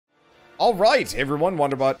Alright, everyone,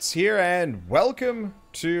 Wanderbots here, and welcome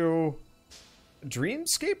to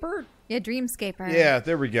Dreamscaper? Yeah, Dreamscaper. Yeah,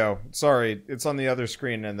 there we go. Sorry, it's on the other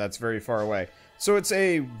screen, and that's very far away. So it's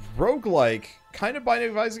a roguelike, kind of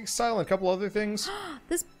Binding of Isaac style, and a couple other things.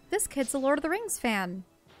 This kid's a Lord of the Rings fan.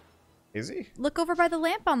 Is he? Look over by the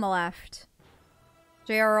lamp on the left.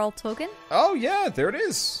 J.R.R. Tolkien? Oh, yeah, there it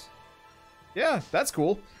is. Yeah, that's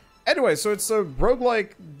cool. Anyway, so it's a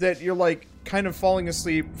roguelike that you're, like, kind of falling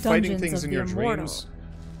asleep, fighting things in your dreams.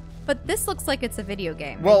 But this looks like it's a video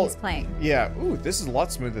game Well, that he's playing. Yeah. Ooh, this is a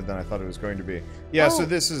lot smoother than I thought it was going to be. Yeah, so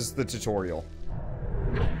this is the tutorial.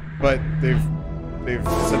 But they've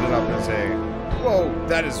set it up as a, whoa,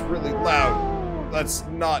 that is really loud. Let's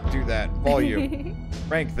not do that. Volume.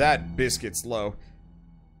 Rank that biscuits low.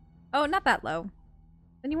 Oh, not that low.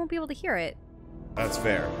 Then you won't be able to hear it. That's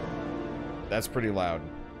fair. That's pretty loud.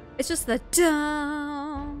 It's just the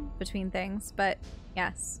dum between things, but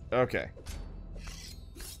yes. Okay.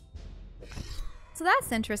 So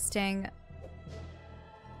that's interesting.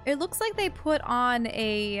 It looks like they put on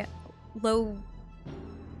a low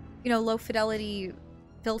fidelity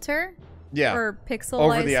filter. Yeah. Or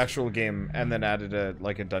pixelized. Over the actual game, and then added a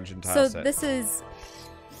dungeon tile set.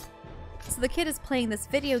 So the kid is playing this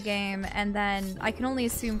video game, and then I can only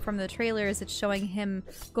assume from the trailers it's showing him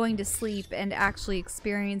going to sleep and actually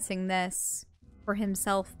experiencing this for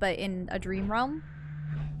himself, but in a dream realm.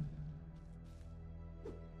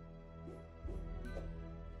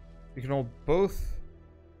 You can hold both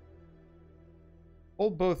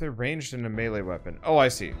a ranged and a melee weapon. Oh, I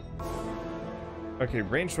see. Okay,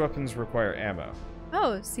 ranged weapons require ammo.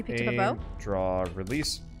 Oh, so you picked up a bow? Draw,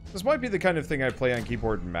 release. This might be the kind of thing I play on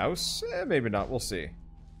keyboard and mouse. Maybe not. We'll see.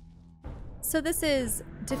 So this is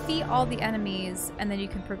defeat all the enemies, and then you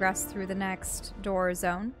can progress through the next door or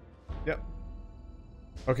zone. Yep.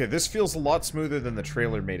 Okay, this feels a lot smoother than the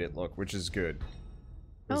trailer made it look, which is good.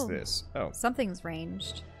 What's this? Oh. Something's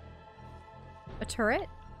ranged. A turret?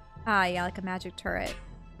 Ah, yeah, like a magic turret.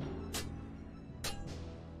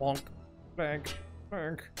 Bonk. Blank.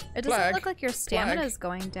 Blank. It doesn't look like your stamina is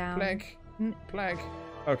going down. Blank. Blank.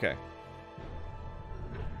 Okay.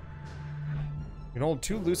 You can hold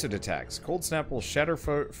 2 lucid attacks. Cold Snap will shatter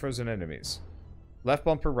frozen enemies. Left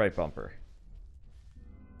bumper, right bumper.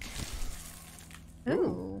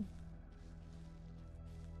 Ooh.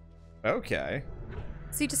 Okay.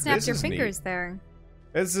 So you just snapped your fingers there.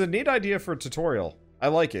 This is a neat idea for a tutorial. I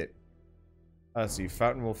like it. Let's see.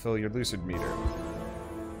 Fountain will fill your lucid meter.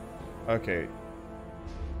 Okay.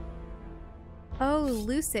 Oh,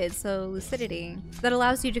 lucid, so lucidity. That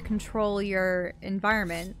allows you to control your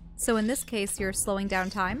environment. So in this case, you're slowing down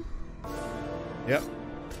time? Yep.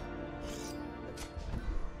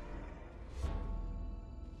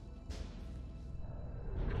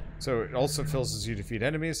 So it also fills as you defeat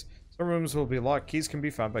enemies. Some rooms will be locked. Keys can be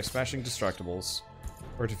found by smashing destructibles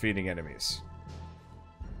or defeating enemies.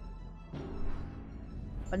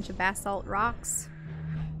 Bunch of basalt rocks.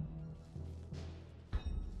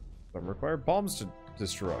 Some require bombs to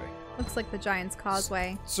destroy. Looks like the Giant's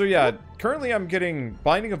Causeway. So yeah, currently I'm getting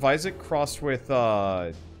Binding of Isaac crossed with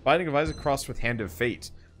Hand of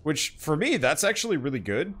Fate, which for me that's actually really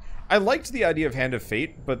good. I liked the idea of Hand of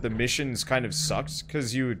Fate, but the missions kind of sucked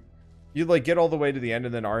because you'd like get all the way to the end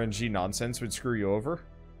and then RNG nonsense would screw you over.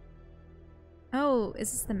 Oh,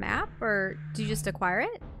 is this the map or do you just acquire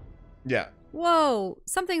it? Yeah. Whoa,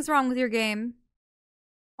 something's wrong with your game.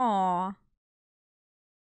 Aw.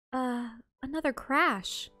 Another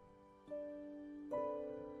crash.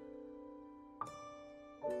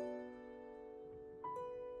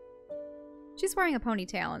 She's wearing a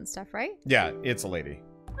ponytail and stuff, right? Yeah, it's a lady.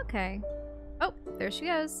 Okay. Oh, there she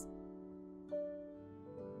goes.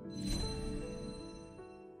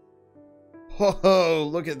 Whoa,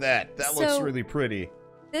 look at that. That looks really pretty.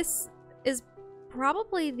 This is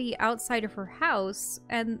probably the outside of her house,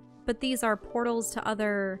 but these are portals to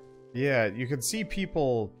other... Yeah, you can see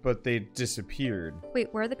people, but they disappeared. Wait,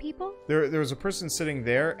 where are the people? There was a person sitting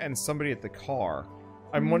there and somebody at the car.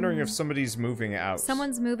 I'm wondering if somebody's moving out.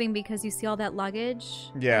 Someone's moving because you see all that luggage.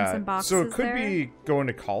 Yeah, and some boxes so it could be going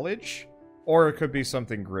to college, or it could be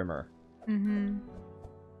something grimmer. Mm-hmm.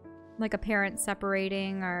 Like a parent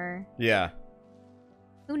separating, or... Yeah.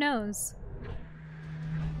 Who knows?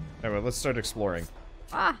 Anyway, let's start exploring.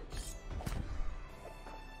 Ah!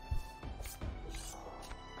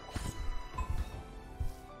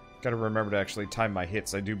 Gotta remember to actually time my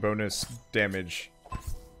hits. I do bonus damage.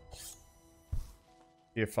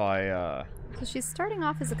 If I, So she's starting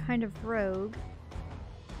off as a kind of rogue.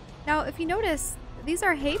 Now, if you notice, these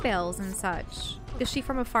are hay bales and such. Is she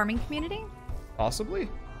from a farming community? Possibly?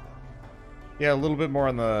 Yeah, a little bit more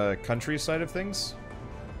on the country side of things.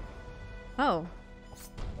 Oh.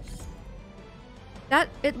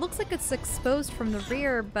 It looks like it's exposed from the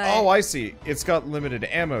rear, but... Oh, I see. It's got limited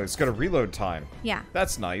ammo. It's got a reload time. Yeah.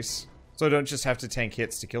 That's nice. So I don't just have to tank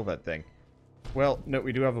hits to kill that thing. Well, no,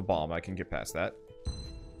 we do have a bomb. I can get past that.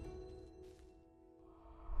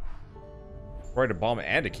 Right, a bomb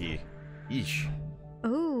and a key. Yeesh.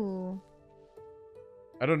 Ooh.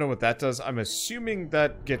 I don't know what that does. I'm assuming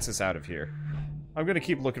that gets us out of here. I'm going to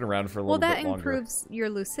keep looking around for a little bit longer. Well, that improves your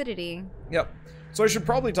lucidity. Yep. So I should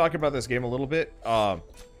probably talk about this game a little bit.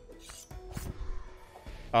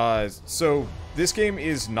 So this game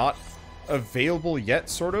is not available yet,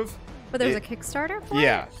 sort of. But there's a Kickstarter for it?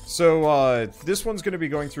 Yeah. So this one's going to be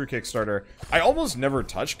going through Kickstarter. I almost never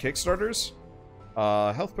touch Kickstarters.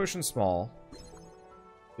 Health potion small.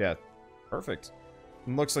 Yeah. Perfect.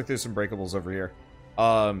 And looks like there's some breakables over here.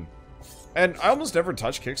 And I almost never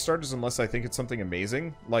touch Kickstarters unless I think it's something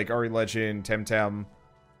amazing. Like Ari Legend, Temtem.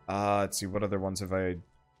 Let's see, what other ones have I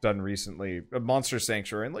done recently? Monster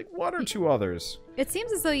Sanctuary, and like one or two others. It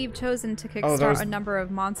seems as though you've chosen to kickstart a number of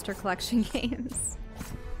monster collection games.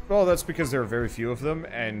 Well, that's because there are very few of them,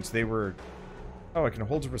 and they were... Oh, I can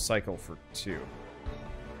hold to recycle for 2.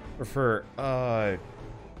 Or for,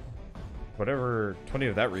 whatever, 20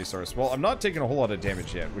 of that resource. Well, I'm not taking a whole lot of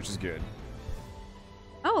damage yet, which is good.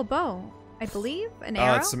 Oh, a bow. I believe? An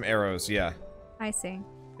arrow? It's some arrows, yeah. I see.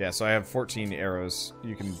 Yeah, so I have 14 arrows.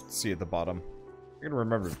 You can see at the bottom. I'm gonna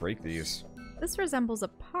remember to break these. This resembles a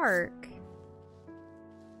park.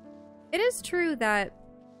 It is true that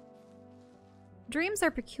dreams are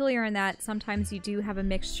peculiar in that sometimes you do have a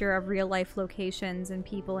mixture of real-life locations and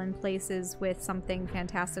people and places with something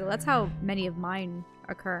fantastical. That's how many of mine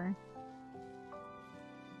occur.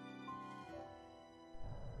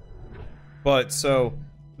 But, so,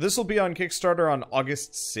 this will be on Kickstarter on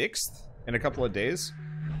August 6th, in a couple of days.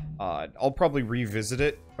 I'll probably revisit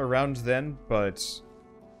it around then, but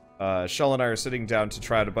Shell and I are sitting down to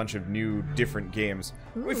try out a bunch of new, different games.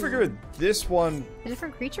 Ooh. We figured this one... A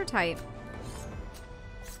different creature type.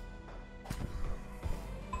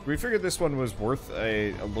 We figured this one was worth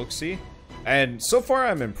a look-see. And so far,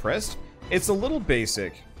 I'm impressed. It's a little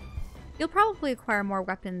basic. You'll probably acquire more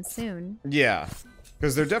weapons soon. Yeah,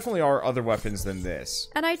 because there definitely are other weapons than this.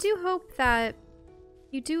 And I do hope that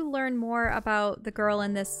you do learn more about the girl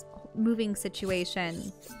in this moving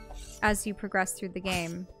situation as you progress through the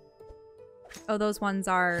game. Oh, those ones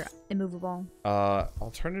are immovable.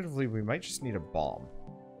 Alternatively, we might just need a bomb.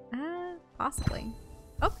 Possibly.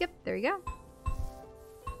 Oh, yep, there you go.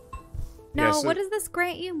 Now, Yeah, so- what does this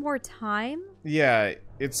grant you? More time? Yeah,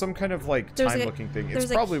 it's some kind of, like, There's time-looking thing. It's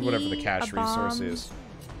there's a probably whatever the key, cash a resource bomb. is.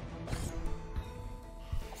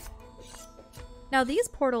 Now, these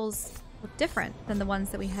portals look different than the ones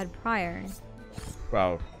that we had prior.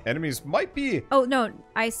 Wow, enemies might be... Oh, no,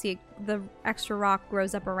 I see. The extra rock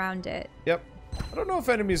grows up around it. Yep. I don't know if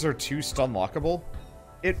enemies are too stun-lockable.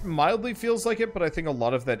 It mildly feels like it, but I think a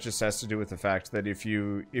lot of that just has to do with the fact that if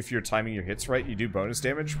you're timing your hits right, you do bonus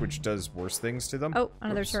damage, which does worse things to them. Oh,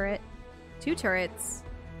 another Oops. turret. 2 turrets.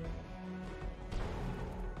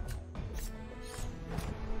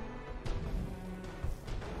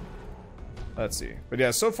 Let's see. But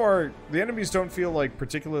yeah, so far, the enemies don't feel like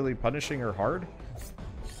particularly punishing or hard.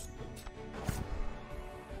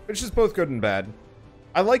 Which is both good and bad.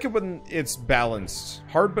 I like it when it's balanced.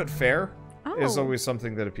 Hard but fair is Oh. always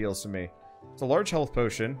something that appeals to me. It's a large health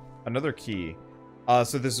potion, another key.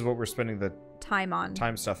 So this is what we're spending the Time on.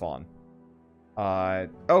 time stuff on.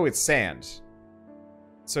 Oh, it's sand.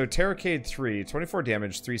 So Terracade 3, 24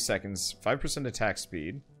 damage, 3 seconds, 5% attack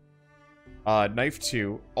speed. Knife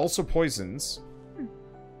 2, also poisons.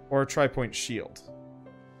 Or a tri-point shield.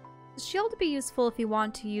 The shield would be useful if you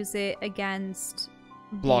want to use it against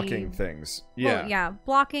Blocking things. Yeah. Well, yeah,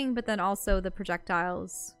 blocking, but then also the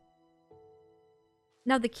projectiles.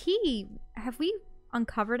 Now the key, have we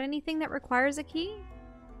uncovered anything that requires a key?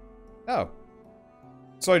 Oh.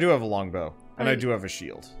 So I do have a longbow, and I Like- do have a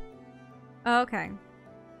shield. Oh, okay.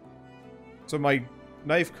 So my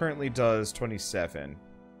knife currently does 27.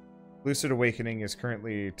 Lucid Awakening is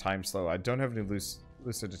currently time slow. I don't have any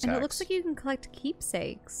lucid attacks. And it looks like you can collect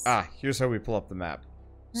keepsakes. Ah, here's how we pull up the map.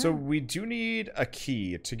 So Oh. we do need a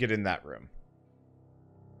key to get in that room.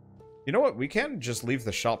 You know what? We can just leave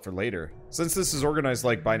the shop for later. Since this is organized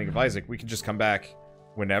like Binding of Isaac, we can just come back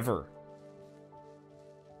whenever.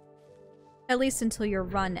 At least until your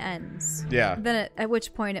run ends. Yeah. Then at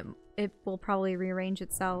which point it will probably rearrange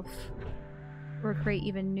itself. Or create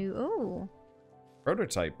even new... Oh.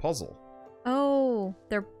 Prototype puzzle. Oh.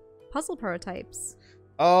 They're puzzle prototypes.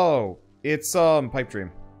 Oh, it's Pipe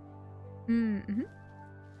Dream. Mm-hmm.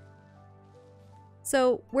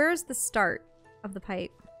 So, where's the start of the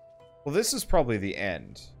pipe? Well, this is probably the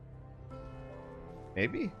end.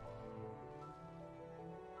 Maybe?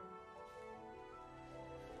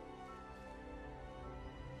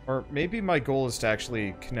 Or maybe my goal is to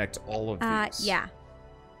actually connect all of these. Yeah.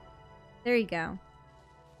 There you go.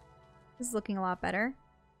 This is looking a lot better.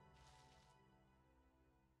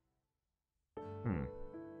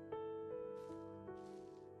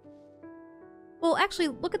 Well, actually,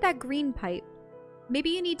 look at that green pipe. Maybe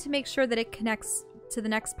you need to make sure that it connects to the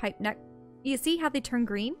next pipe. You see how they turn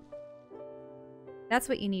green? That's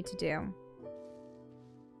what you need to do.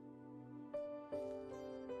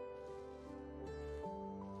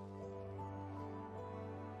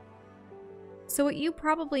 So what you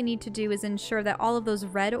probably need to do is ensure that all of those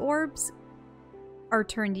red orbs are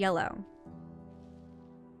turned yellow.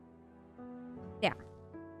 Yeah.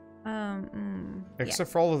 Except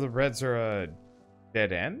for all of the reds are a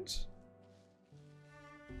dead end?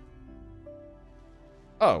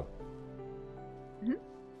 Oh. Mm-hmm.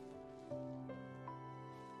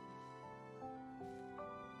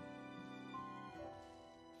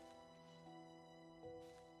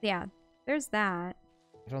 Yeah, there's that.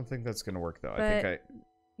 I don't think that's gonna work though. But,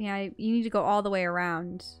 yeah, you need to go all the way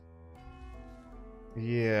around.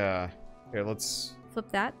 Yeah. Here, let's flip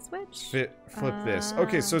that switch. Flip this.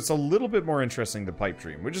 Okay, so it's a little bit more interesting than Pipe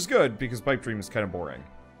Dream, which is good because Pipe Dream is kind of boring.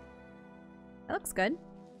 That looks good.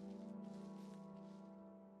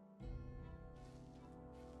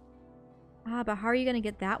 But how are you gonna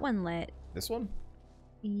get that one lit? This one?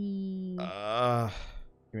 Give me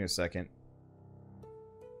a second.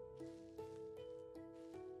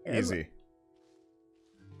 Easy.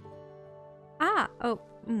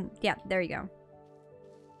 Yeah, there you go.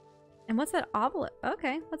 And what's that obelisk?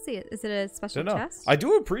 Okay, let's see. Is it a special chest? I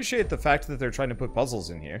do appreciate the fact that they're trying to put puzzles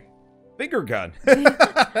in here. Finger gun.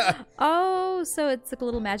 Oh, so it's like a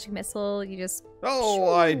little magic missile. You just...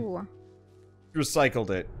 Oh, I recycled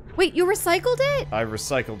it. Wait, you recycled it? I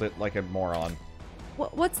recycled it like a moron.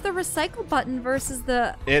 What's the recycle button versus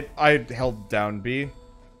the... I held down B.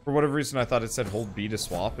 For whatever reason, I thought it said hold B to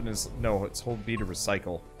swap, and no, it's hold B to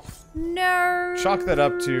recycle. No. Chalk that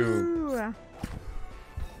up to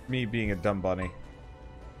me being a dumb bunny.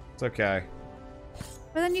 It's okay.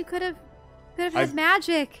 But then you could have had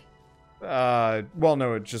magic. Well,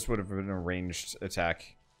 no, it just would have been a ranged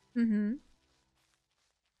attack. Mm-hmm.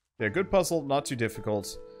 Yeah, good puzzle, not too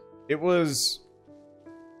difficult. It was...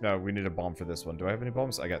 No, we need a bomb for this one. Do I have any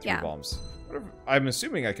bombs? I got 3 bombs. Whatever. I'm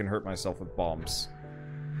assuming I can hurt myself with bombs.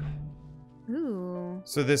 Ooh.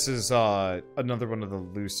 So this is another one of the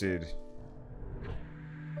lucid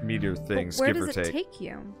meteor things, give or take. Where does it take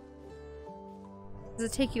you?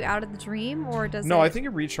 Does it take you out of the dream, or does No, I think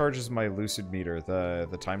it recharges my lucid meter,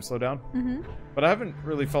 the time slowdown. Mm-hmm. But I haven't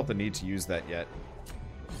really felt the need to use that yet.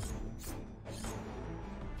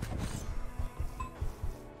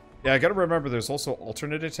 Yeah, I gotta remember there's also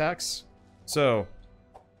alternate attacks. So,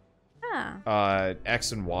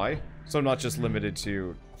 X and Y. So I'm not just limited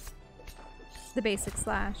to... the basic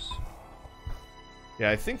slash.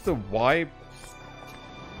 Yeah, I think the Y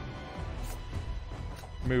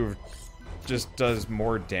move just does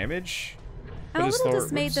more damage. I'm a little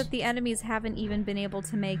dismayed that the enemies haven't even been able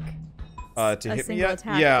to make to hit me yet.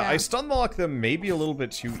 Attack, yeah, I stun lock them maybe a little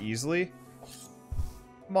bit too easily.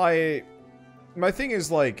 My thing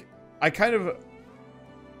is, like, I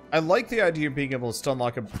like the idea of being able to stun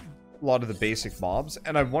lock a lot of the basic mobs,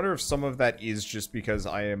 and I wonder if some of that is just because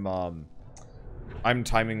I'm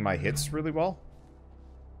timing my hits really well.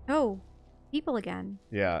 Oh, people again.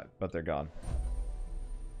 Yeah, but they're gone.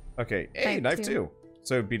 Okay, hey, knife two.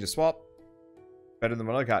 So B to swap. Better than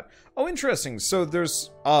what I got. Oh, interesting. So there's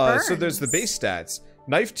the base stats.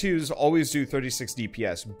 Knife 2s always do 36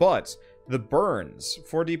 DPS, but the burns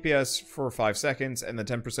 4 DPS for 5 seconds and the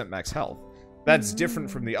 10% max health. That's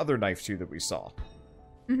different from the other knife 2 that we saw.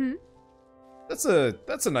 Mm-hmm. That's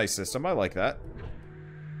a nice system. I like that.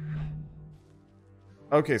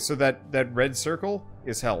 Okay, so that red circle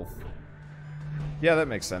is health. Yeah, that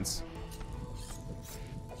makes sense.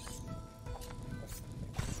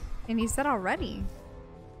 And he said already.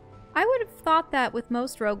 I would have thought that with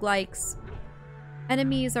most roguelikes,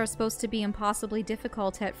 enemies are supposed to be impossibly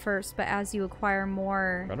difficult at first, but as you acquire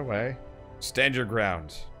more... Run away. Stand your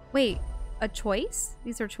ground. Wait, a choice?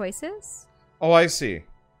 These are choices? Oh, I see.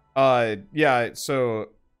 Yeah, so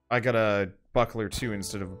I got a buckler 2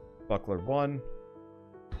 instead of buckler 1.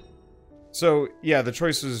 So, yeah, the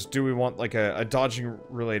choice is, do we want, like, a dodging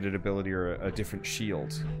related ability or a different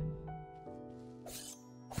shield?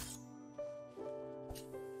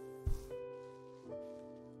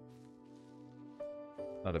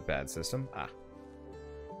 Not a bad system. Ah.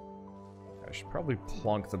 I should probably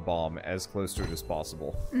plunk the bomb as close to it as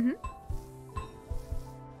possible. Mm-hmm.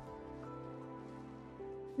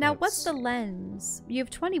 Now, what's the lens? You have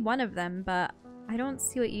 21 of them, but I don't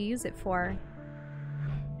see what you use it for.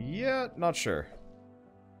 Yeah, not sure.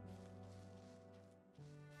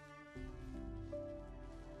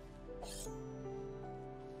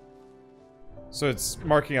 So it's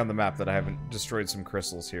marking on the map that I haven't destroyed some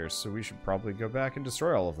crystals here, so we should probably go back and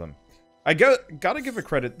destroy all of them. I gotta give it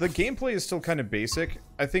credit. The gameplay is still kind of basic.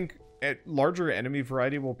 I think larger enemy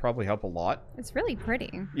variety will probably help a lot. It's really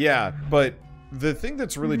pretty. Yeah, but the thing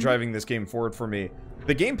that's really driving this game forward for me,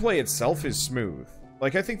 the gameplay itself is smooth.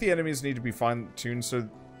 Like, I think the enemies need to be fine-tuned, so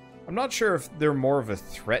I'm not sure if they're more of a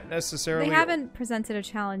threat necessarily. They haven't presented a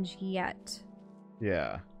challenge yet.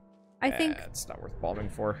 Yeah. I think it's not worth bombing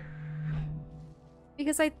for.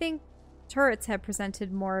 Because I think turrets have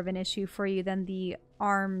presented more of an issue for you than the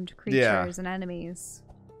armed creatures and enemies.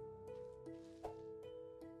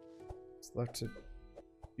 It's left to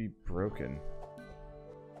be broken.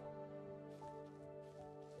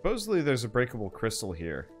 Supposedly there's a breakable crystal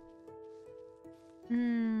here.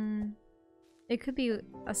 It could be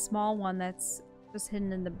a small one that's just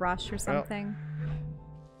hidden in the brush or something.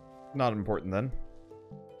 Well, not important then.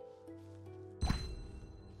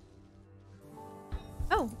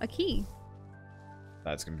 Oh, a key.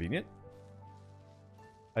 That's convenient.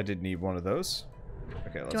 I did need one of those. Okay,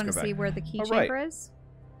 let's go back. Do you want to see where the key chamber is?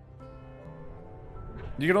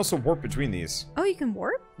 You can also warp between these. Oh, you can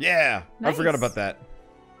warp? Yeah! Nice. I forgot about that.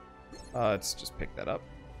 Let's just pick that up.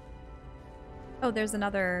 Oh, there's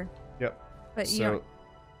another... Yep. But you don't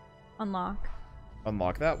unlock.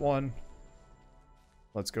 Unlock that one.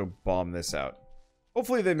 Let's go bomb this out.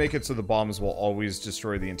 Hopefully they make it so the bombs will always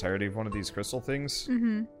destroy the entirety of one of these crystal things.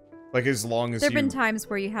 Mm-hmm. Like, as long as There have been times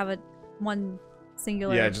where you have one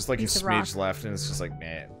singular yeah, just like a piece of smidge rock. left, and it's just like,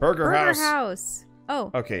 man. Burger House! Oh.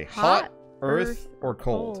 Okay, hot, earth, or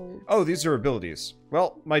cold? Oh, these are abilities.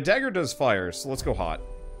 Well, my dagger does fire, so let's go hot.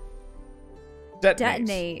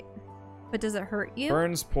 Detonate. But does it hurt you?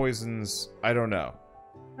 Burns, poisons, I don't know.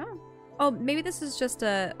 Oh. Oh, maybe this is just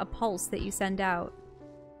a pulse that you send out.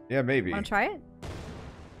 Yeah, maybe. Wanna try it?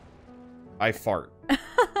 I fart.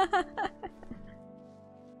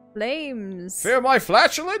 Flames. Fear my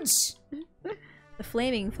flatulence? The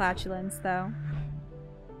flaming flatulence, though.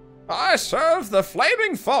 I serve the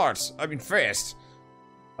flaming fart. I mean, fist.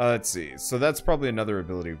 Let's see. So that's probably another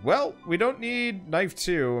ability. Well, we don't need knife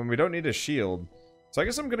 2, and we don't need a shield. So I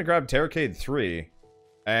guess I'm going to grab Terracade 3,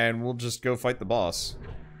 and we'll just go fight the boss.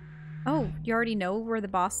 Oh, you already know where the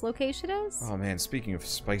boss location is? Oh man, speaking of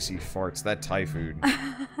spicy farts, that Thai food.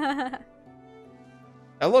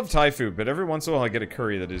 I love Thai food, but every once in a while I get a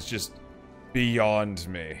curry that is just beyond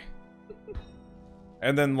me.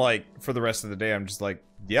 And then, like, for the rest of the day, I'm just like,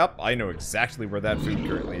 yep, I know exactly where that food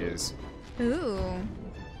currently is. Ooh.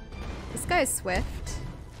 This guy's swift.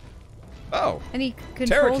 Oh. And he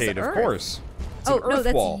controls Terracade, Earth. of course. It's oh, an no, Earth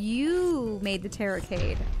that's wall. you made the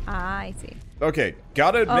Terracade. Ah, I see. Okay,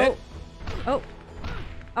 gotta admit. Oh.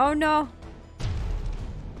 Oh, no.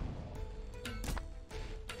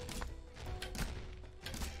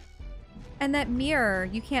 And that mirror,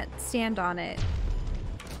 you can't stand on it.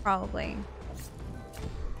 Probably.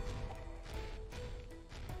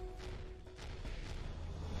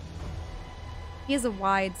 He has a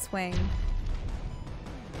wide swing.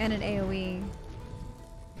 And an AoE.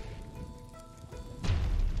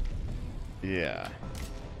 Yeah.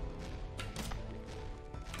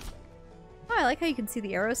 Oh, I like how you can see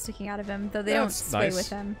the arrows sticking out of him, though they don't sway nice. with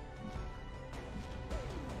him.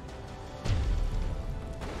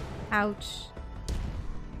 Ouch.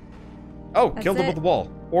 Oh, That's killed him it. with the wall.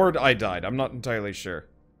 Or I died. I'm not entirely sure.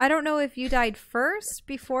 I don't know if you died first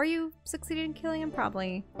before you succeeded in killing him,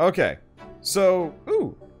 probably. Okay. So,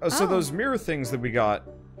 so Oh. those mirror things that we got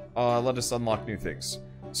let us unlock new things.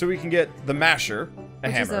 So we can get the masher, a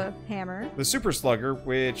Which hammer. is a hammer. The super slugger,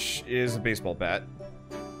 which is a baseball bat.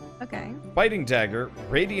 Okay. Biting dagger,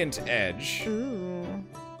 radiant edge, Ooh.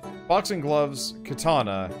 boxing gloves,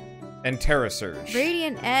 katana, and terra surge.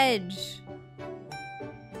 Radiant Edge.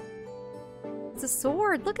 It's a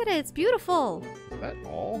sword. Look at it. It's beautiful. Is that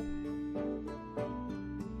all?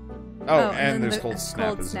 Oh, Oh, and and then there's the cold snap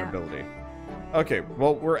cold as an snap. ability. Okay,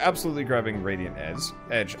 well, we're absolutely grabbing radiant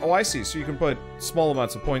edge. Oh, I see. So you can put small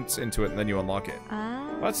amounts of points into it, and then you unlock it. Ah.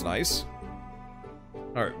 Well, that's nice.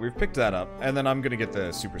 Alright, we've picked that up, and then I'm gonna get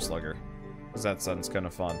the super slugger. Because that sounds kind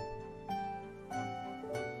of fun.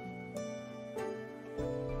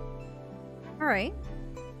 Alright.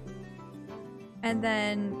 And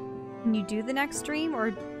then, can you do the next stream,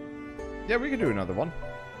 or... Yeah, we can do another one.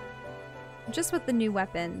 Just with the new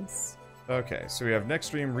weapons. Okay, so we have next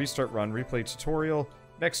stream, restart run, replay tutorial,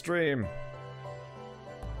 next stream.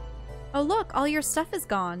 Oh look, all your stuff is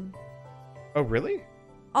gone. Oh, really?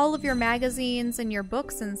 All of your magazines and your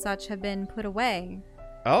books and such have been put away.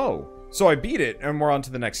 Oh, so I beat it and we're on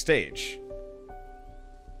to the next stage.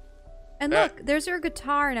 And look, there's your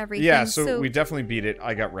guitar and everything. Yeah, so we definitely beat it.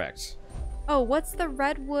 I got wrecked. Oh, what's the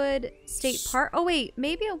Redwood State Park? Oh wait,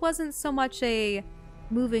 maybe it wasn't so much a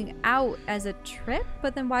moving out as a trip,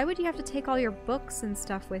 but then why would you have to take all your books and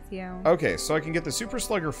stuff with you? Okay, so I can get the Super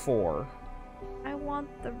Slugger 4. I want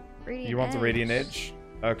the Radiant Edge. You want the Radiant Edge?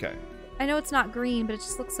 Okay. I know it's not green, but it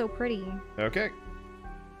just looks so pretty. Okay.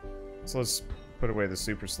 So let's put away the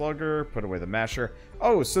Super Slugger, put away the Masher.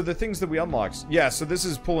 Oh, so the things that we unlocked. Yeah, so this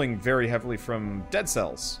is pulling very heavily from Dead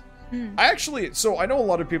Cells. So I know a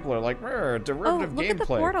lot of people are like, derivative gameplay. Look at the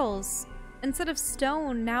portals. Instead of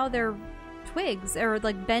stone, now they're twigs or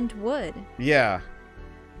like bent wood. Yeah.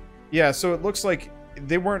 Yeah, so it looks like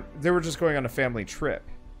they were just going on a family trip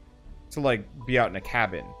to like be out in a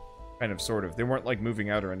cabin, kind of sort of. They weren't like moving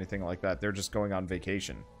out or anything like that. They're just going on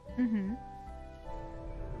vacation. Mm-hmm.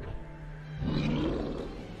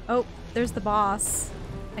 Oh, there's the boss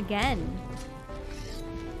again.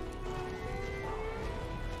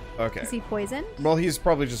 Okay. Is he poisoned? Well, he's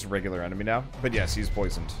probably just a regular enemy now. But yes, he's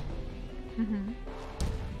poisoned. Mm-hmm.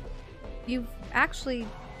 You've actually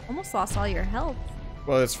almost lost all your health.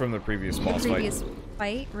 Well, it's from the previous boss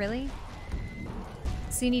fight, really?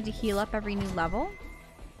 So you need to heal up every new level?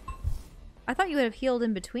 I thought you would have healed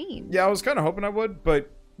in between. Yeah, I was kind of hoping I would,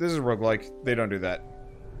 but this is roguelike. They don't do that.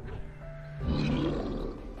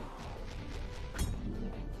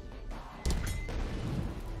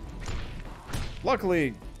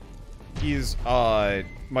 Luckily,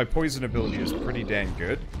 my poison ability is pretty dang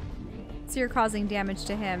good. So you're causing damage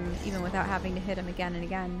to him even without having to hit him again and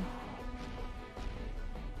again.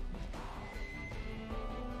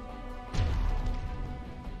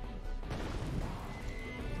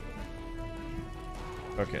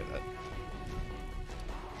 Okay, that.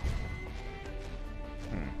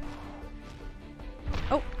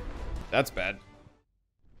 Oh. That's bad.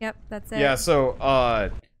 Yep, that's it. Yeah, so,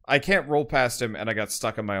 I can't roll past him, and I got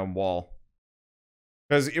stuck on my own wall.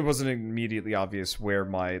 Because it wasn't immediately obvious where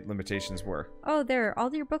my limitations were. Oh, there.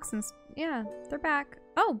 All your books and... Yeah, they're back.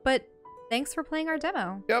 Oh, but thanks for playing our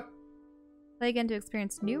demo. Yep. Play again to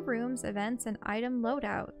experience new rooms, events, and item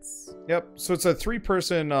loadouts. Yep. So it's a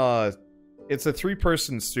three-person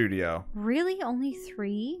studio. Really? Only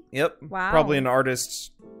 3? Yep. Wow. Probably an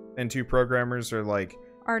artist and 2 programmers, or like...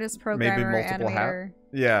 Artist, programmer, maybe multiple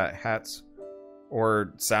animator. hats.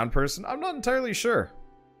 Or sound person. I'm not entirely sure.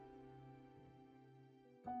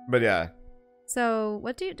 But yeah. So,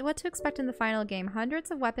 what to expect in the final game?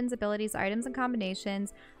 Hundreds of weapons, abilities, items, and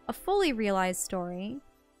combinations. A fully realized story.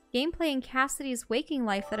 Gameplay in Cassidy's waking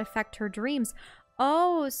life that affect her dreams.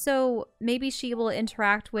 Oh, so maybe she will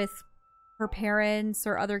interact with her parents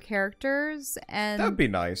or other characters, and that'd be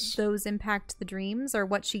nice. Those impact the dreams or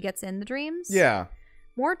what she gets in the dreams. Yeah.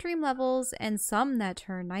 More dream levels and some that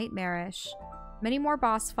turn nightmarish. Many more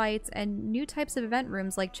boss fights and new types of event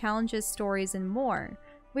rooms like challenges, stories, and more.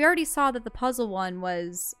 We already saw that the puzzle one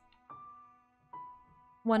was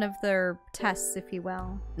one of their tests, if you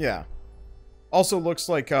will. Yeah. Also looks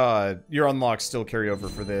like your unlocks still carry over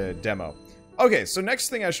for the demo. Okay, so next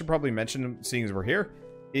thing I should probably mention, seeing as we're here,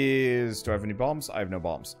 is... Do I have any bombs? I have no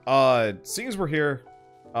bombs. Seeing as we're here,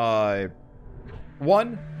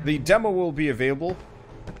 1, the demo will be available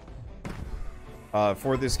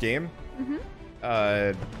for this game. Mm-hmm.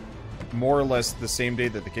 More or less the same day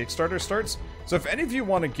that the Kickstarter starts. So if any of you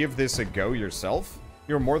want to give this a go yourself,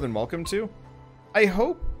 you're more than welcome to. I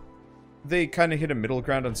hope they kind of hit a middle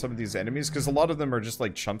ground on some of these enemies, because a lot of them are just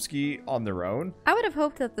like Chomsky on their own. I would have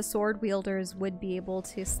hoped that the sword wielders would be able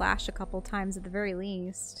to slash a couple times at the very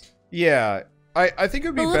least. Yeah, I think it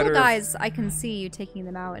would be better. The little guys, I can see you taking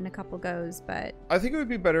them out in a couple goes, but... I think it would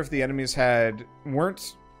be better if the enemies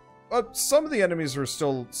weren't... some of the enemies were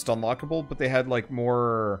still stun lockable, but they had like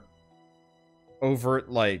more overt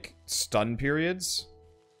like stun periods.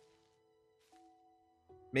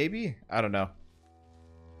 Maybe? I don't know.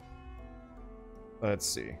 Let's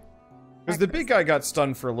see. Because the big guy got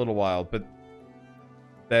stunned for a little while, but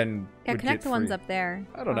then yeah, connect the ones up there.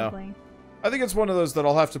 I don't know. I think it's one of those that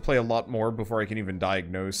I'll have to play a lot more before I can even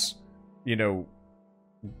diagnose, you know,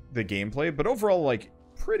 the gameplay. But overall, like,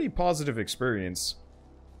 pretty positive experience.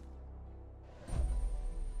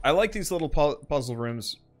 I like these little puzzle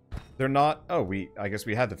rooms. They're not... Oh, I guess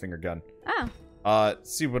we had the finger gun. Oh.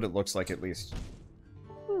 See what it looks like, at least.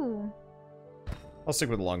 Ooh. I'll stick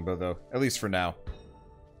with the longbow, though. At least for now.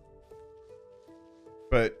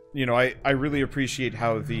 But, you know, I really appreciate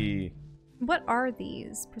how the... What are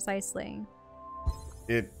these, precisely?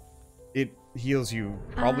 It heals you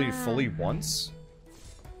probably fully once.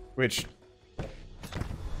 Which...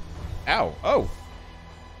 Ow. Oh!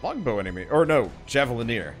 Longbow enemy. Or no,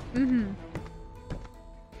 javelinier. Mm-hmm.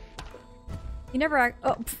 You never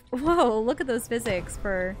oh, whoa, look at those physics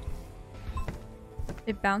for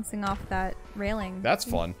it bouncing off that railing. That's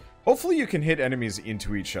fun. Hopefully you can hit enemies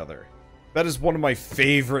into each other. That is one of my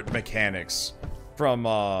favorite mechanics from,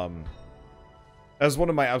 that is one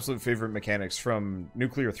of my absolute favorite mechanics from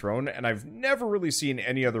Nuclear Throne, and I've never really seen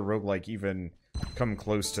any other roguelike even come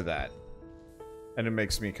close to that. And it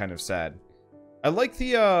makes me kind of sad. I like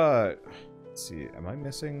the, let's see, am I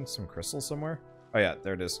missing some crystals somewhere? Oh yeah,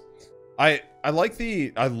 there it is. I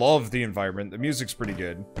love the environment. The music's pretty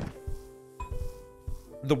good.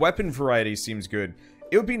 The weapon variety seems good.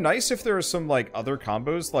 It would be nice if there were some, like, other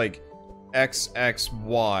combos, like X, X,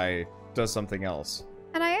 Y does something else.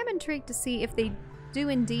 And I am intrigued to see if they do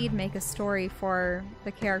indeed make a story for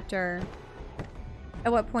the character.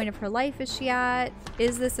 At what point of her life is she at?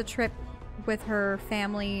 Is this a trip with her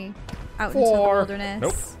family out into the wilderness?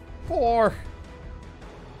 Nope. 4.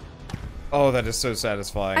 Oh, that is so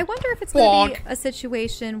satisfying. I wonder if it's going to be a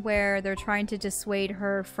situation where they're trying to dissuade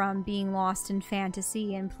her from being lost in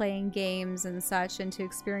fantasy and playing games and such and to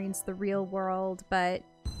experience the real world, but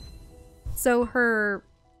so her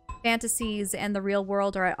fantasies and the real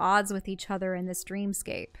world are at odds with each other in this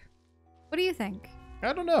dreamscape. What do you think?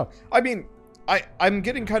 I don't know. I mean, I'm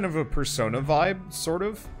getting kind of a Persona vibe, sort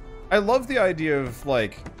of. I love the idea of,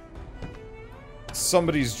 like,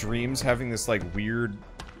 somebody's dreams having this, like, weird,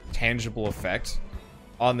 tangible effect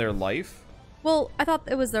on their life. Well, I thought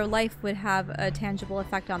it was their life would have a tangible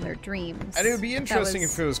effect on their dreams. And it would be interesting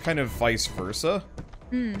if it was kind of vice versa.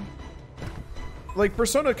 Hmm. Like,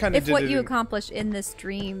 Persona kind of did if what you accomplish in this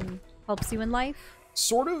dream helps you in life?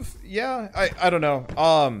 Sort of, yeah. I don't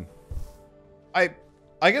know.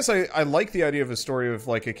 I guess I like the idea of a story of,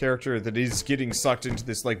 like, a character that is getting sucked into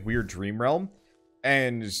this, like, weird dream realm.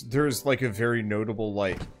 And there's, like, a very notable,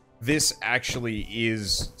 like, this actually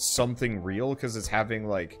is something real because it's having,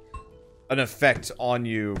 like, an effect on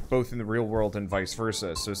you both in the real world and vice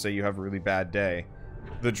versa. So say you have a really bad day,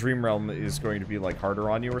 the dream realm is going to be, like,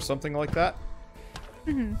 harder on you or something like that.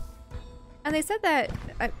 Mm-hmm. And they said that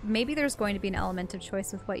maybe there's going to be an element of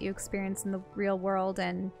choice with what you experience in the real world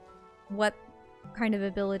and what kind of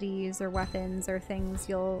abilities or weapons or things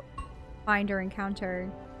you'll find or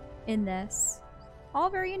encounter in this. All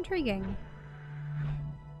very intriguing.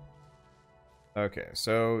 Okay,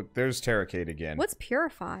 so there's Terracade again. What's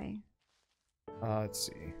Purify? Let's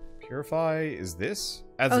see. Purify is this?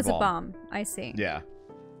 As it's a bomb. I see. Yeah.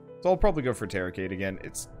 So I'll probably go for Terracade again.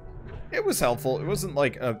 It was helpful. It wasn't,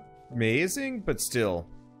 like, amazing, but still.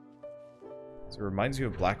 So it reminds you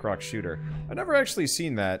of Blackrock Shooter. I've never actually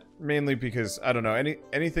seen that, mainly because, I don't know,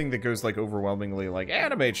 anything that goes, like, overwhelmingly, like,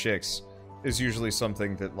 anime chicks is usually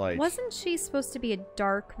something that, like... Wasn't she supposed to be a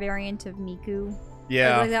dark variant of Miku?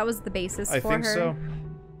 Yeah. Like, that was the basis for her? I think so.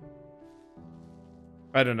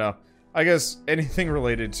 I don't know. I guess anything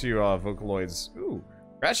related to Vocaloids. Ooh,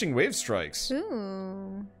 crashing wave strikes.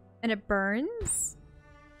 Ooh. And it burns?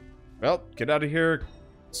 Well, get out of here,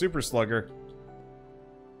 Super Slugger.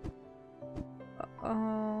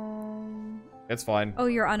 It's fine. Oh,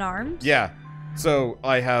 you're unarmed? Yeah. So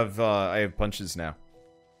I have punches now.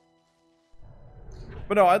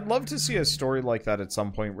 But no, I'd love to see a story like that at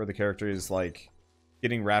some point where the character is, like,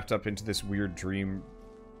 getting wrapped up into this weird dream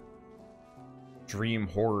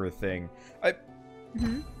horror thing.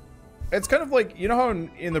 It's kind of like, you know how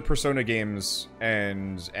in the Persona games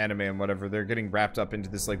and anime and whatever, they're getting wrapped up into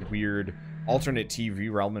this, like, weird alternate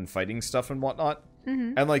TV realm and fighting stuff and whatnot?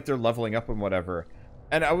 Mm-hmm. And, like, they're leveling up and whatever.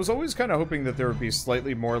 And I was always kind of hoping that there would be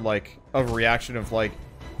slightly more, like, of a reaction of, like,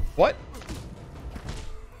 what?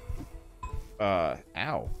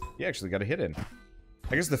 Ow. He actually got a hit in.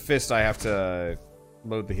 I guess the fist I have to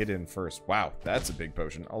load the hit in first. Wow, that's a big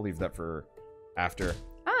potion. I'll leave that for after.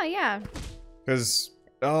 Ah, yeah. Because,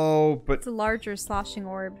 oh, but... It's a larger sloshing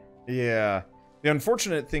orb. Yeah. The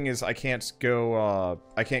unfortunate thing is I can't go,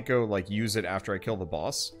 like, use it after I kill the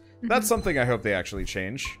boss. Mm-hmm. That's something I hope they actually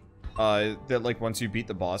change. That, like, once you beat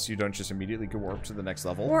the boss, you don't just immediately go warp to the next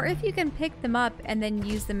level. Or if you can pick them up and then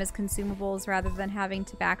use them as consumables rather than having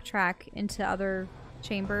to backtrack into other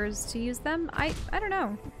chambers to use them. I don't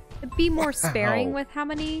know. It'd be more sparing with how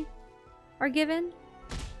many are given.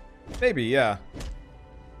 Maybe, yeah.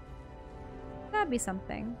 That'd be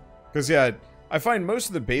something. Because, yeah, I find most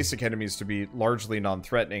of the basic enemies to be largely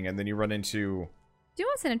non-threatening, and then you run into... Do you know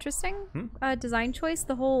what's an interesting design choice?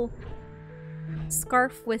 The whole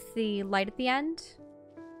scarf with the light at the end.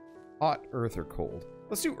 Hot, earth, or cold?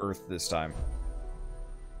 Let's do earth this time.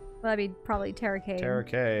 Well, that'd be probably Terracade.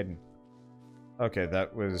 Terracade. Okay,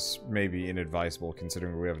 that was maybe inadvisable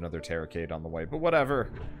considering we have another Terracade on the way, but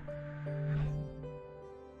whatever.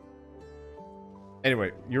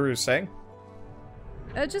 Anyway, you were saying?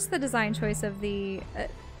 Just the design choice of the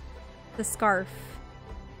scarf.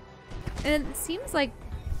 And it seems like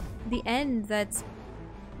the end that's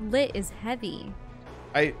lit is heavy.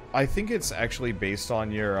 I think it's actually based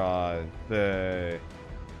on your the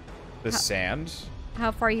sand.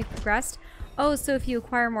 How far you've progressed. Oh, so if you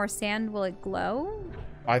acquire more sand, will it glow?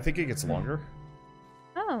 I think it gets longer.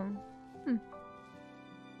 Oh. Hmm.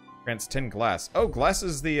 Grants 10 glass. Oh, glass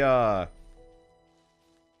is the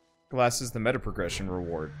meta progression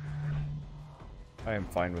reward. I am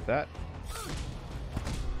fine with that.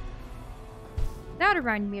 That would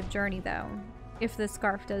remind me of Journey, though. If the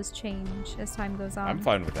scarf does change as time goes on. I'm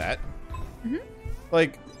fine with that. Mm-hmm.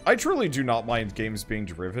 Like, I truly do not mind games being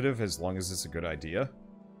derivative as long as it's a good idea.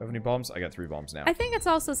 Have any bombs? I got 3 bombs now. I think it's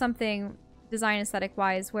also something design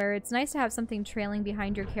aesthetic-wise where it's nice to have something trailing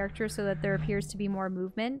behind your character so that there appears to be more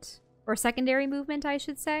movement. Or secondary movement, I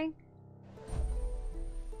should say.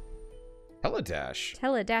 Teledash.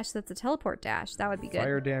 Teledash, that's a teleport dash. That would be good.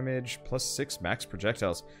 Fire damage, plus 6 max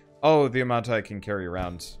projectiles. Oh, the amount I can carry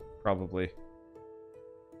around, probably.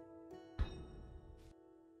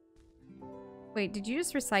 Wait, did you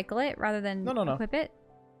just recycle it rather than equip it?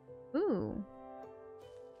 Ooh.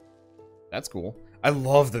 That's cool. I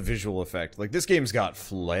love the visual effect. Like, this game's got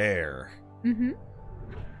flair. Mm-hmm.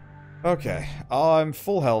 Okay, I'm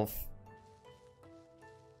full health.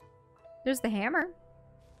 There's the hammer.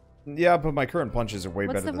 Yeah, but my current punches are way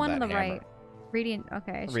What's better the than one that on the hammer. right? Radiant,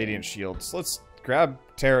 okay. Radiant shields. Let's grab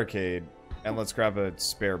Terracade, and let's grab a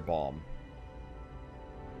spare bomb.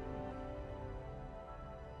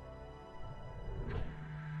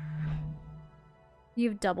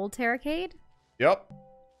 You've double Terracade? Yep.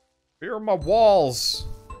 Here are my walls.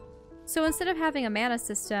 So instead of having a mana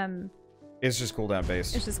system... It's just cooldown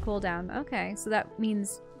based. It's just cooldown. Okay, so that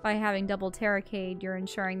means by having double Terracade, you're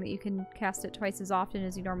ensuring that you can cast it twice as often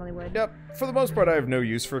as you normally would. Yep. For the most part, I have no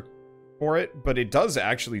use for it, but it does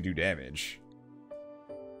actually do damage.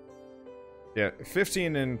 Yeah,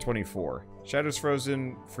 15 and 24. Shatters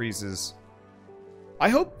Frozen, freezes. I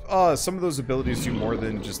hope some of those abilities do more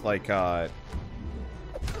than just like...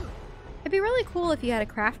 It'd be really cool if you had a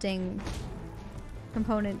crafting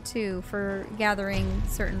component too for gathering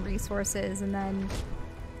certain resources and then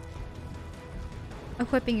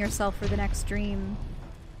equipping yourself for the next dream.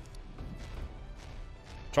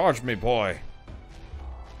 Charge me, boy.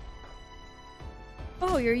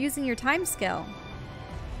 Oh, you're using your time skill.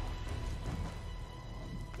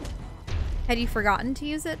 Had you forgotten to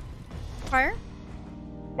use it prior?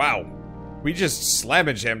 Wow. We just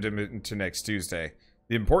slam-jammed him into next Tuesday.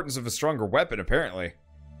 The importance of a stronger weapon, apparently.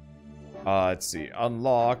 Let's see.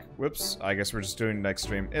 Unlock. Whoops. I guess we're just doing next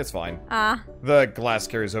stream. It's fine. Ah. The glass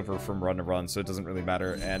carries over from run to run, so it doesn't really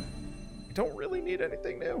matter. And I don't really need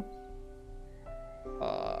anything new.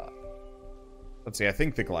 Let's see. I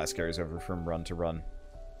think the glass carries over from run to run.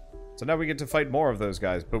 So now we get to fight more of those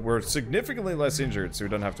guys, but we're significantly less injured, so we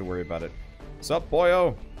don't have to worry about it. Sup,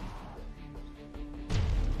 boyo?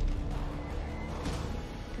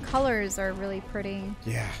 Colors are really pretty.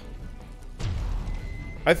 Yeah.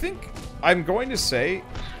 I think I'm going to say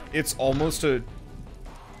it's almost a...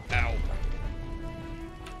 Ow.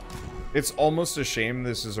 It's almost a shame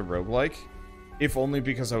this is a roguelike. If only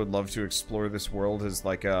because I would love to explore this world as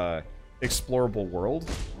like a explorable world.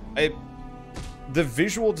 The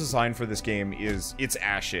visual design for this game it's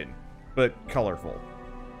ashen, but colorful.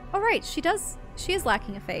 Oh right, she is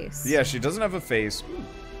lacking a face. Yeah, she doesn't have a face.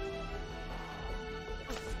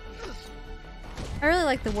 I really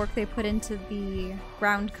like the work they put into the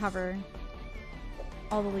ground cover.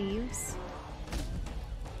 All the leaves.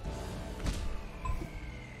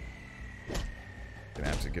 Gonna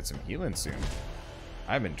have to get some healing soon.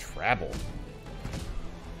 I'm in trouble.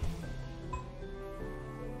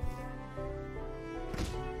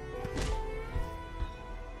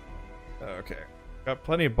 Okay. Got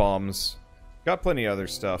plenty of bombs. Got plenty of other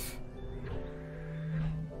stuff.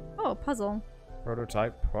 Oh, puzzle.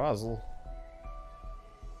 Prototype puzzle.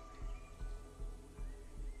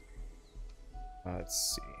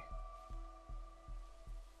 Let's see.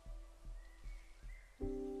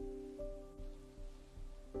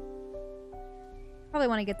 Probably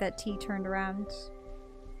want to get that T turned around.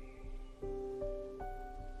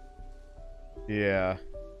 Yeah.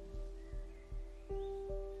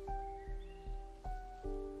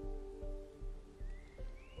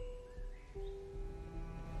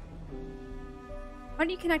 Why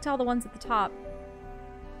don't you connect all the ones at the top?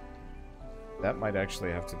 That might actually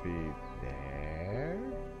have to be there.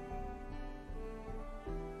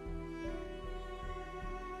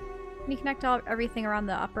 Can you connect everything around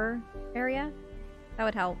the upper area? That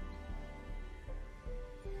would help.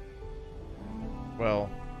 Well...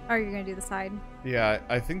 Or are you going to do the side? Yeah,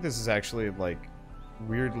 I think this is actually, like,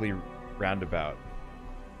 weirdly roundabout.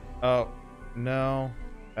 Oh, no.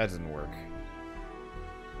 That didn't work.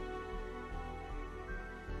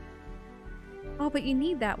 Oh, but you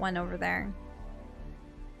need that one over there.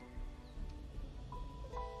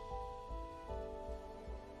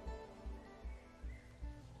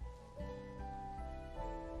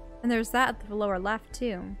 And there's that at the lower left,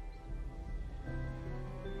 too.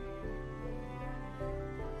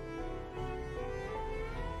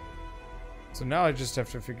 So now I just have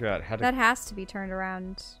to figure out how to... That has to be turned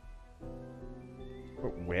around.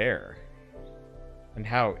 But where? And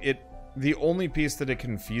how? The only piece that it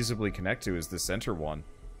can feasibly connect to is the center one.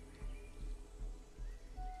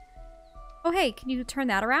 Oh, hey, can you turn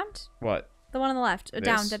that around? What? The one on the left.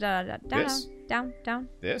 Down, This? down.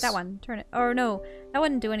 This? That one. Turn it. Or no, that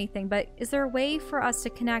wouldn't do anything. But is there a way for us to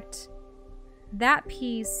connect that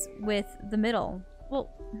piece with the middle?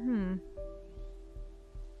 Well,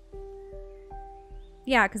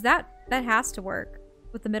 Yeah, because that has to work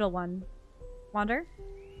with the middle one. Wander?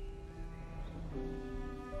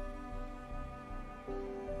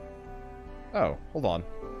 Oh, hold on.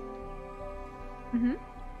 Mm-hmm.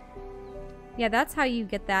 Yeah, that's how you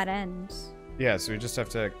get that end. Yeah, so we just have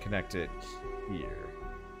to connect it here.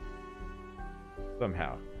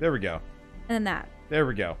 Somehow. There we go. And then that. There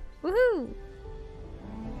we go. Woohoo!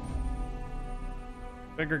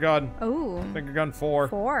 Finger gun. Oh. Finger gun 4.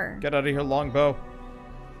 4. Get out of here, longbow.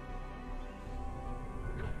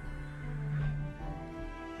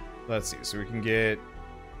 Let's see. So we can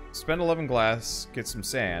spend 11 glass, get some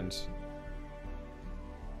sand.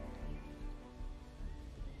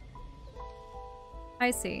 I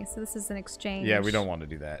see. So this is an exchange. Yeah, we don't want to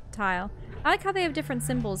do that. Tile. I like how they have different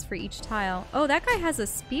symbols for each tile. Oh, that guy has a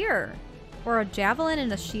spear. Or a javelin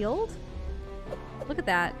and a shield. Look at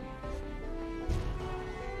that.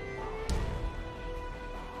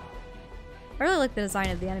 I really like the design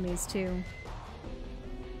of the enemies, too.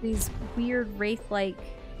 These weird wraith-like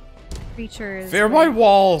creatures. Fear my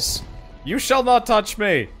walls! You shall not touch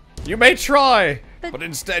me! You may try! But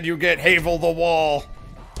instead you get Havel the wall!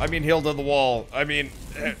 I mean Hilda the wall. I mean,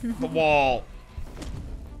 the wall.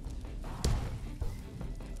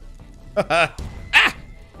 Ah!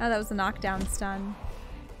 Oh, that was a knockdown stun.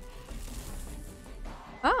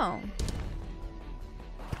 Oh.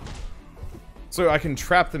 So I can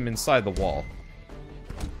trap them inside the wall.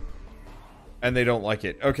 And they don't like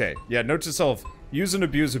it. Okay, yeah, note to self. Use and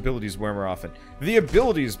abuse abilities more often. The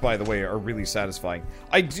abilities, by the way, are really satisfying.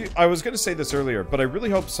 I was gonna say this earlier, but I really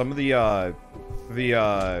hope some of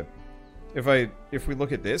if we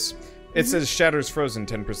look at this, it says shatters frozen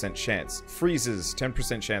 10% chance, freezes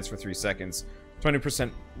 10% chance for 3 seconds,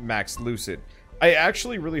 20% max lucid. I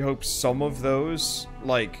actually really hope some of those,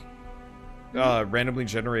 like, randomly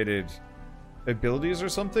generated abilities or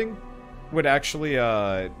something would actually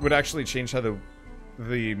change how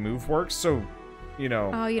the move works. So, you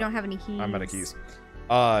know. Oh, you don't have any keys. I'm out of keys.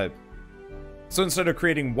 So instead of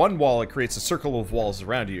creating one wall, it creates a circle of walls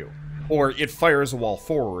around you. Or it fires a wall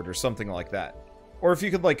forward or something like that. Or if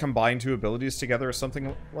you could, like, combine 2 abilities together or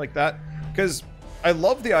something like that. Because I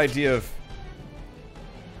love the idea of...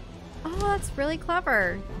 Oh, that's really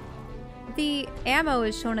clever. The ammo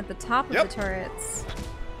is shown at the top of the turrets.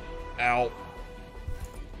 Ow.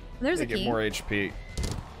 There's they a key. get more HP.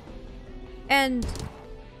 And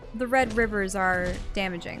the red rivers are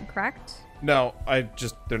damaging, correct? No,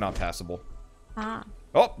 they're not passable. Ah.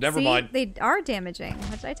 Oh, never mind. They are damaging.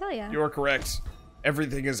 What did I tell you? You're correct.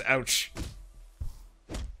 Everything is ouch.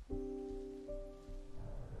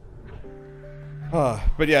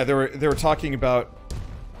 But yeah, they were talking about...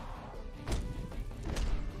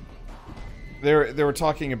 They were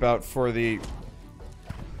talking about for the...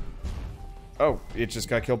 Oh, it just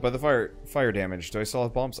got killed by the fire damage. Do I still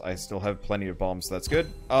have bombs? I still have plenty of bombs. That's good.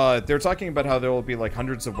 They're talking about how there will be like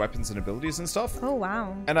hundreds of weapons and abilities and stuff. Oh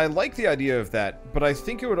wow. And I like the idea of that, but I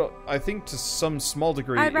think to some small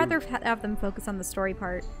degree I'd rather have them focus on the story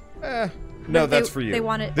part. No, that's for you. They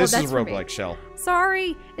wanted. This that's is roguelike, Shell.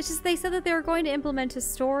 Sorry, it's just they said that they were going to implement a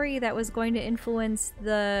story that was going to influence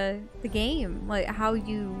the game, like how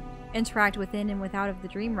you interact within and without of the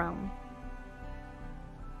dream realm.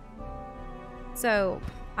 So,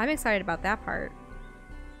 I'm excited about that part.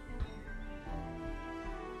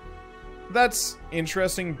 that's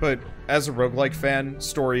interesting, but as a roguelike fan,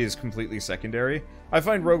 story is completely secondary. I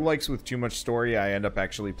find roguelikes with too much story, I end up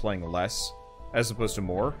actually playing less, as opposed to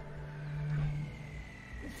more.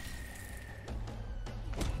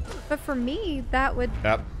 But for me, that would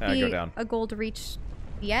be go down. a goal to reach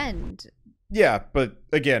the end. Yeah, but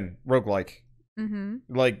again, roguelike. Mm-hmm.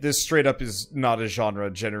 Like, this straight up is not a genre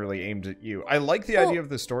generally aimed at you. I like the idea of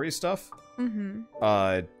the story stuff. Mm-hmm.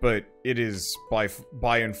 But it is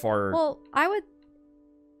by and far... Well,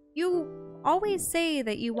 you always say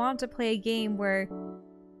that you want to play a game where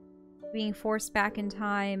being forced back in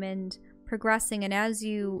time and progressing, and as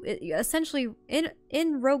you essentially in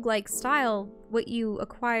roguelike style, what you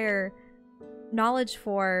acquire knowledge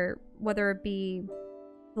for, whether it be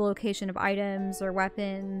the location of items or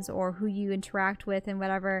weapons or who you interact with and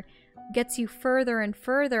whatever, gets you further and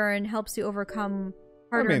further and helps you overcome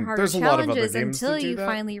harder and harder challenges until you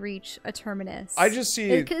finally reach a terminus. I just see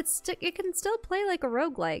it can still play like a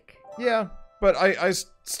roguelike. Yeah, but I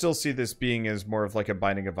still see this being as more of like a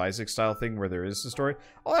Binding of Isaac style thing where there is a story.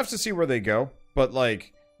 I'll have to see where they go, but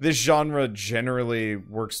like this genre generally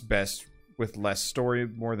works best with less story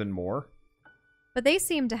more than more. But they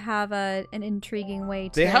seem to have an intriguing way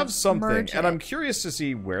to They have something, and I'm it. curious to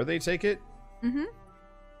see where they take it. Mm-hmm.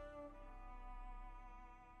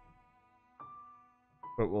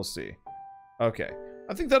 But we'll see. Okay.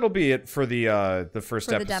 I think that'll be it for the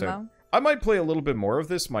first episode. The demo. I might play a little bit more of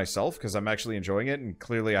this myself, because I'm actually enjoying it, and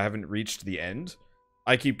clearly I haven't reached the end.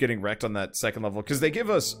 I keep getting wrecked on that second level, because they give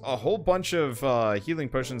us a whole bunch of healing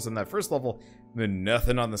potions in that first level, and then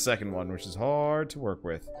nothing on the second one, which is hard to work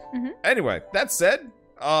with. Mm-hmm. Anyway, that said,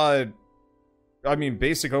 I mean,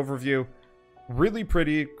 basic overview, really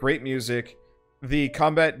pretty, great music. The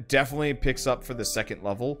combat definitely picks up for the second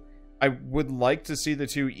level. I would like to see the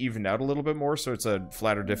two even out a little bit more, so it's a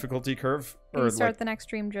flatter difficulty curve. Can you start the next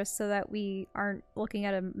stream just so that we aren't looking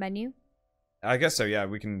at a menu? I guess so, yeah,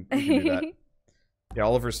 we can do that. Yeah,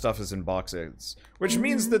 all of her stuff is in boxes, which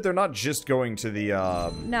means that they're not just going to the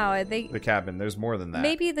the cabin. There's more than that.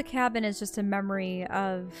 Maybe the cabin is just a memory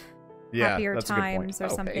of happier times or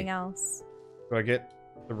something else. Do I get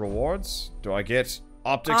the rewards? Do I get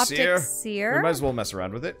Optic Seer? We might as well mess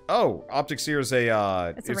around with it. Oh, Optic Seer is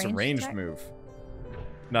it's a ranged move,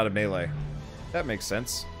 not a melee. That makes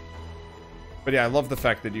sense. But yeah, I love the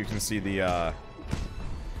fact that you can see the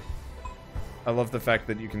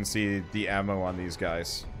ammo on these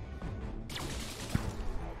guys.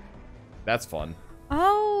 That's fun.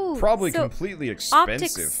 Oh, probably so completely expensive. Optic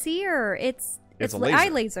Seer, it's a laser. Eye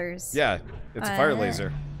lasers. Yeah, it's a fire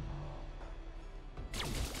laser.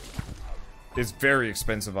 It's very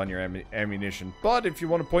expensive on your ammunition, but if you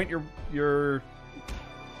want to point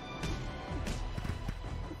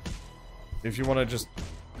if you want to just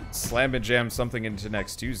slam and jam something into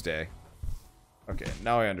next Tuesday. Okay,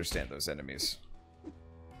 now I understand those enemies.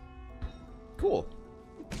 Cool.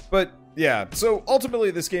 But yeah, so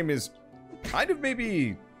ultimately this game is kind of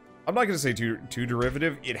maybe, I'm not going to say too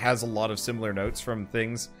derivative. It has a lot of similar notes from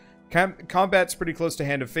things. Combat's pretty close to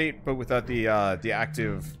Hand of Fate, but without the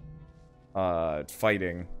active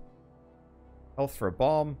fighting. Health for a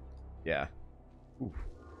bomb. Yeah. Oof.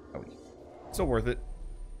 Oh, still worth it.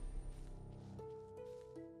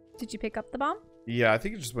 Did you pick up the bomb? Yeah, I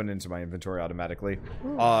think it just went into my inventory automatically.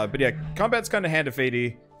 But yeah, combat's kind of Hand of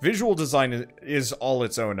Fate-y. Visual design is all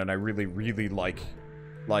its own, and I really, really like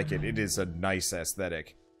it. It is a nice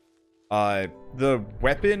aesthetic. The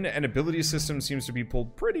weapon and ability system seems to be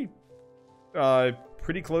pulled pretty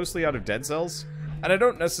closely out of Dead Cells. And I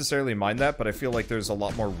don't necessarily mind that, but I feel like there's a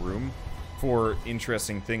lot more room for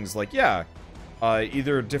interesting things like, yeah,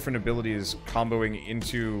 either different abilities comboing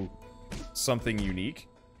into something unique,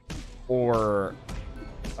 or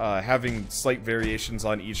having slight variations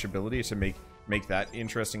on each ability to make that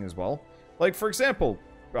interesting as well. Like, for example,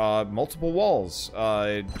 multiple walls,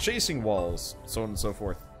 chasing walls, so on and so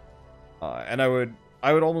forth. And I would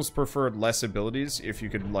almost prefer less abilities if you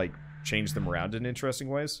could, like, change them around in interesting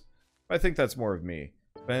ways. I think that's more of me.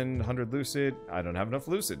 Spend 100 lucid. I don't have enough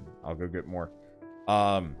lucid. I'll go get more.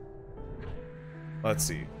 Let's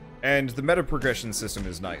see. And the meta progression system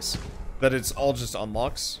is nice. That it's all just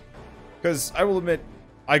unlocks. Because I will admit,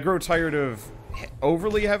 I grow tired of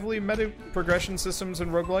overly heavily meta progression systems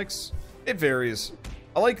in roguelikes. It varies.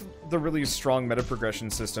 I like the really strong meta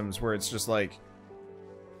progression systems where it's just like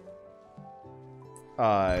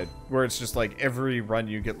every run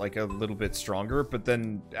you get like a little bit stronger, but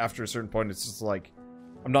then after a certain point it's just like,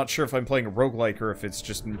 I'm not sure if I'm playing a roguelike or if it's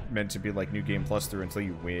just meant to be like New Game Plus through until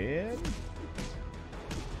you win.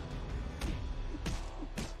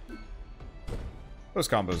 Those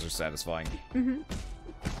combos are satisfying.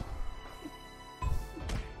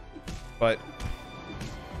 But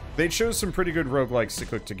they chose some pretty good roguelikes to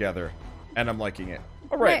cook together, and I'm liking it.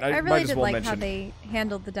 All right, I I really might as did well like mention. how they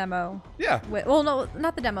handled the demo. Yeah. Well, no,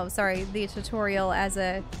 not the demo. Sorry, the tutorial as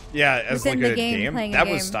a Yeah, as within like the a game, game. playing a That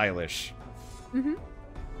game. was stylish. Mm-hmm.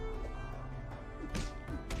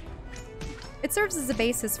 It serves as a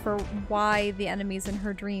basis for why the enemies in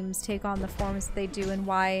her dreams take on the forms that they do and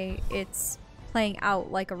why it's playing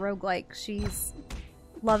out like a roguelike. She's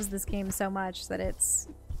loves this game so much that it's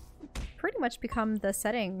pretty much become the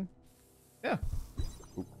setting. Yeah.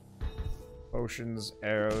 Oop. Potions,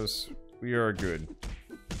 arrows. We are good.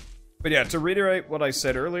 But yeah, to reiterate what I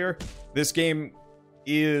said earlier, this game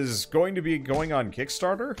is going to be going on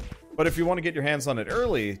Kickstarter, but if you want to get your hands on it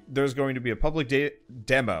early, there's going to be a public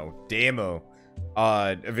demo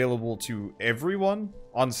available to everyone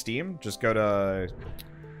on Steam. Just go to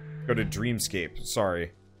Dreamscape.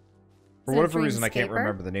 Sorry. For whatever reason, I can't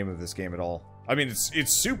remember the name of this game at all. I mean,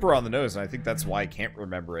 it's super on the nose, and I think that's why I can't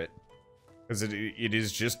remember it. Because it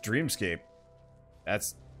is just Dreamscape.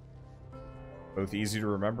 That's both easy to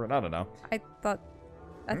remember, and I don't know. I thought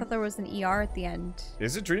there was an ER at the end.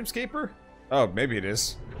 Is it Dreamscaper? Oh, maybe it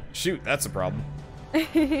is. Shoot, that's a problem.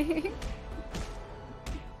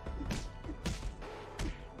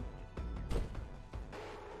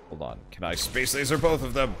 Hold on. Can I space laser both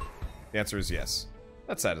of them? The answer is yes.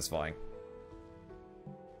 That's satisfying.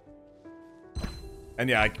 And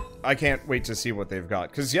yeah, I can't wait to see what they've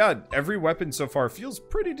got. Because yeah, every weapon so far feels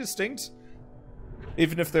pretty distinct.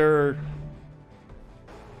 Even if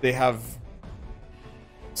they have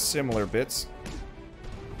similar bits.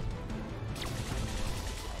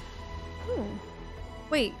 Ooh.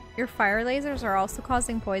 Wait, your fire lasers are also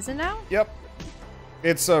causing poison now? Yep.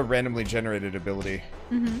 It's a randomly generated ability.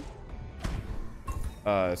 Mm-hmm.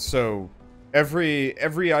 So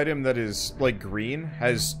every item that is like green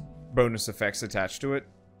has bonus effects attached to it.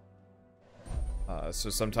 So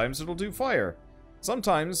sometimes it'll do fire.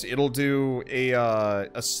 Sometimes it'll do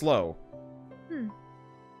a slow.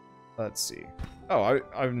 Let's see. Oh,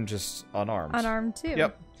 I'm just unarmed. Unarmed too.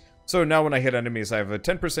 Yep. So now when I hit enemies, I have a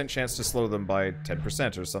 10% chance to slow them by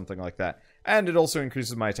 10% or something like that. And it also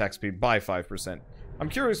increases my attack speed by 5%. I'm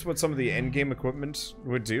curious what some of the endgame equipment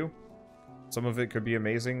would do. Some of it could be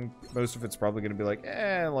amazing. Most of it's probably going to be like,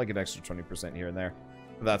 like an extra 20% here and there.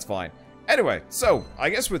 But that's fine. Anyway, so I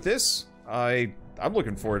guess with this, I'm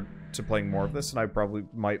looking forward to playing more of this, and I probably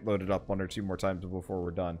might load it up 1 or 2 more times before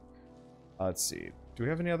we're done. Let's see. Do we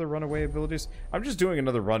have any other runaway abilities? I'm just doing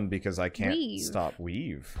another run because I can't stop.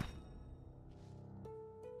 Weave.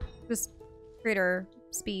 Just greater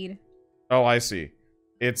speed. Oh, I see.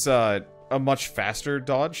 It's a much faster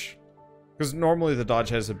dodge. Because normally the dodge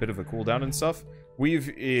has a bit of a cooldown and stuff. Weave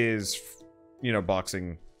is, you know,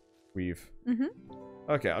 boxing weave. Mm-hmm.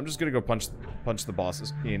 Okay, I'm just gonna go punch the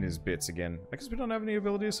boss in his bits again. I guess we don't have any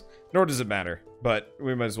abilities. Nor does it matter. But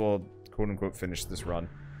we might as well, quote-unquote, finish this run.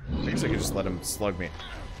 I guess I could just let him slug me.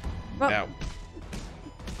 Well, Ow.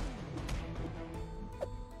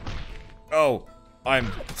 Oh,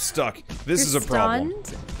 I'm stuck. This is a problem.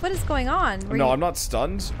 Stunned? What is going on? No, I'm not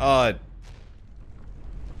stunned.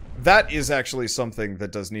 That is actually something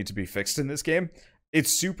that does need to be fixed in this game.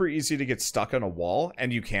 It's super easy to get stuck on a wall,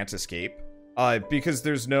 and you can't escape. Because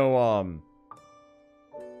there's no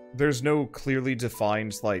clearly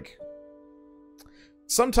defined, like...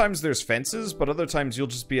 Sometimes there's fences, but other times you'll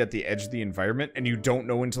just be at the edge of the environment, and you don't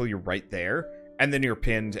know until you're right there, and then you're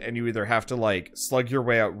pinned, and you either have to, like, slug your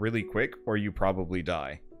way out really quick, or you probably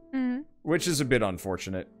die. Mm-hmm. Which is a bit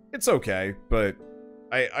unfortunate. It's okay, but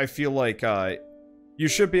I feel like, you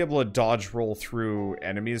should be able to dodge roll through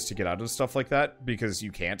enemies to get out of stuff like that, because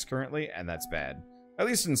you can't currently, and that's bad. At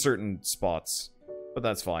least in certain spots. But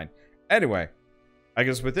that's fine. Anyway, I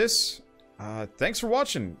guess with this, thanks for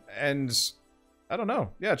watching, and I don't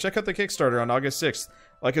know. Yeah, check out the Kickstarter on August 6th.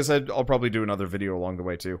 Like I said, I'll probably do another video along the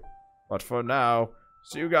way too. But for now,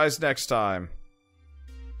 see you guys next time.